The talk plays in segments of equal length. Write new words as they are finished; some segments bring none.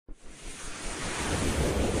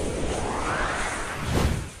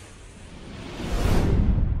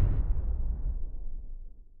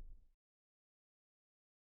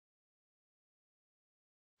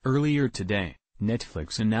Earlier today,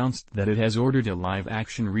 Netflix announced that it has ordered a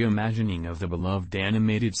live-action reimagining of the beloved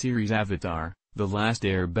animated series Avatar: The Last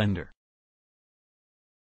Airbender.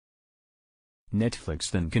 Netflix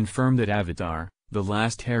then confirmed that Avatar: The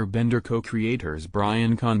Last Airbender co-creators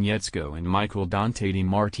Brian Konietzko and Michael Dante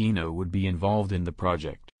DiMartino would be involved in the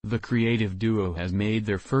project. The creative duo has made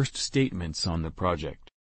their first statements on the project.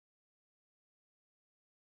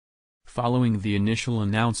 Following the initial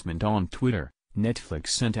announcement on Twitter, Netflix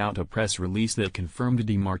sent out a press release that confirmed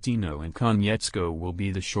DiMartino and Konietzko will be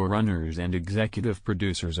the showrunners and executive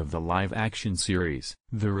producers of the live-action series.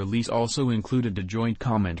 The release also included a joint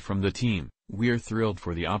comment from the team: "We're thrilled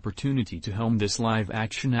for the opportunity to helm this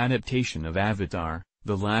live-action adaptation of Avatar: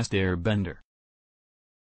 The Last Airbender.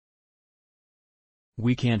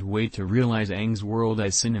 We can't wait to realize Aang's world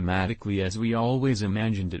as cinematically as we always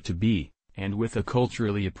imagined it to be, and with a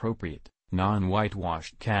culturally appropriate,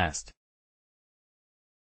 non-whitewashed cast.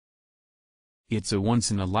 It's a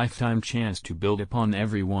once-in-a-lifetime chance to build upon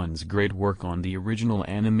everyone's great work on the original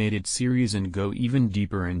animated series and go even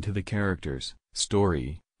deeper into the characters,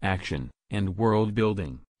 story, action, and world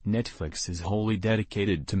building. Netflix is wholly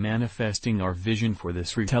dedicated to manifesting our vision for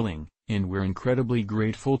this retelling, and we're incredibly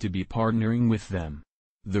grateful to be partnering with them."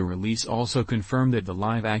 The release also confirmed that the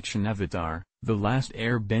live-action Avatar: The Last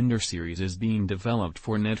Airbender series is being developed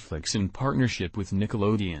for Netflix in partnership with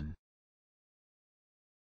Nickelodeon.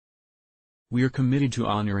 "We're committed to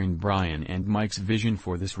honoring Brian and Mike's vision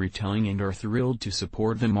for this retelling and are thrilled to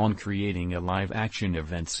support them on creating a live-action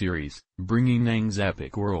event series, bringing Aang's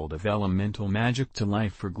epic world of elemental magic to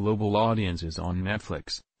life for global audiences on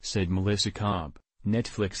Netflix," said Melissa Cobb,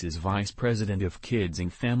 Netflix's Vice President of Kids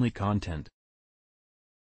and Family Content.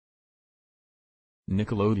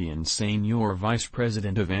 Nickelodeon's Senior Vice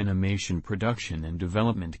President of Animation Production and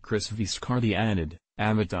Development Chris Viscardi added,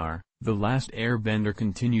 "Avatar: The Last Airbender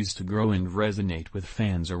continues to grow and resonate with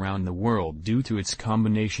fans around the world due to its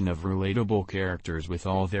combination of relatable characters with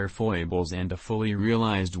all their foibles and a fully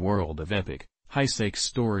realized world of epic, high-stakes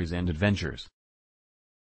stories and adventures.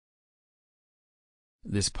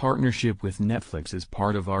 This partnership with Netflix is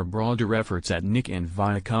part of our broader efforts at Nick and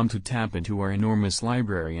Viacom to tap into our enormous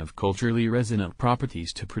library of culturally resonant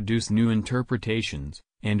properties to produce new interpretations,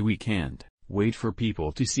 and we can't wait for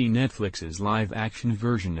people to see Netflix's live-action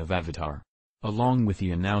version of Avatar." Along with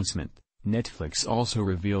the announcement, Netflix also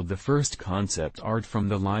revealed the first concept art from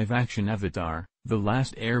the live-action Avatar: The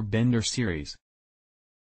Last Airbender series.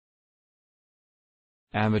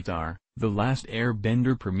 Avatar: The Last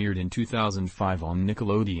Airbender premiered in 2005 on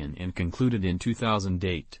Nickelodeon and concluded in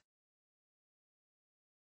 2008.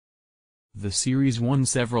 The series won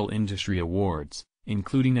several industry awards,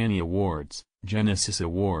 including Annie Awards, Genesis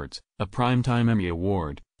Awards, a Primetime Emmy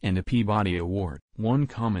Award, and a Peabody Award. One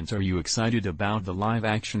comment: "Are you excited about the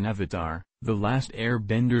live-action Avatar: The Last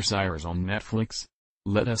Airbender series on Netflix?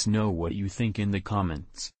 Let us know what you think in the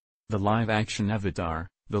comments." The live-action Avatar: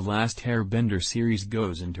 The Last Airbender series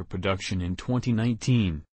goes into production in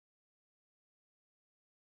 2019.